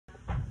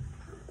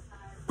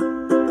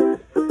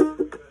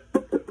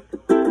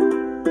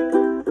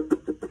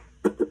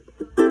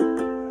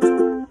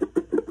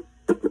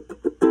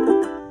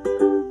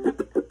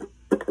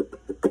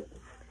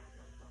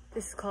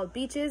called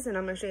Beaches, and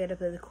I'm going to show you how to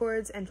play the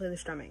chords and play the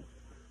strumming.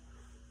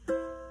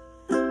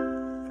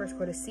 First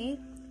chord is C,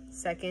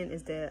 second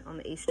is on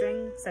the A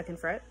string, 2nd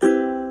fret.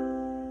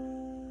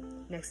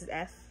 Next is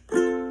F,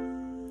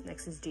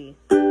 next is G.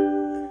 You're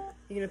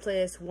going to play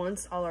this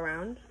once all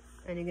around,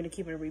 and you're going to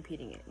keep on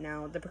repeating it.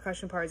 Now, the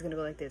percussion part is going to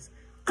go like this.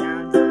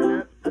 Down,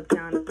 down, up,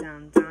 down, up,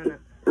 down, down,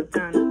 up,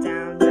 down, up,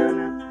 down,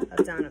 down,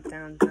 up, down, up,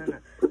 down, down,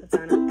 up,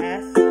 down, up,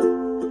 F,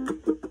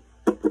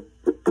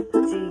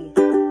 G.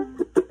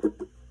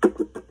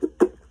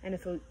 And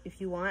if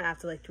you want,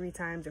 after like 3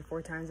 times or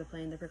 4 times of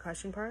playing the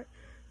percussion part,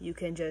 you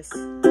can just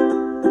same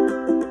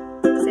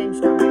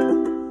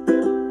strumming.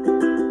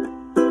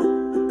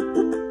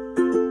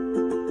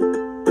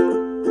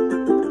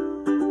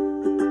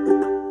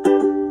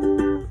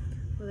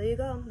 Well, there you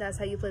go. That's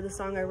how you play the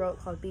song I wrote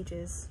called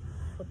Beaches.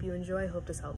 Hope you enjoy. Hope this helps.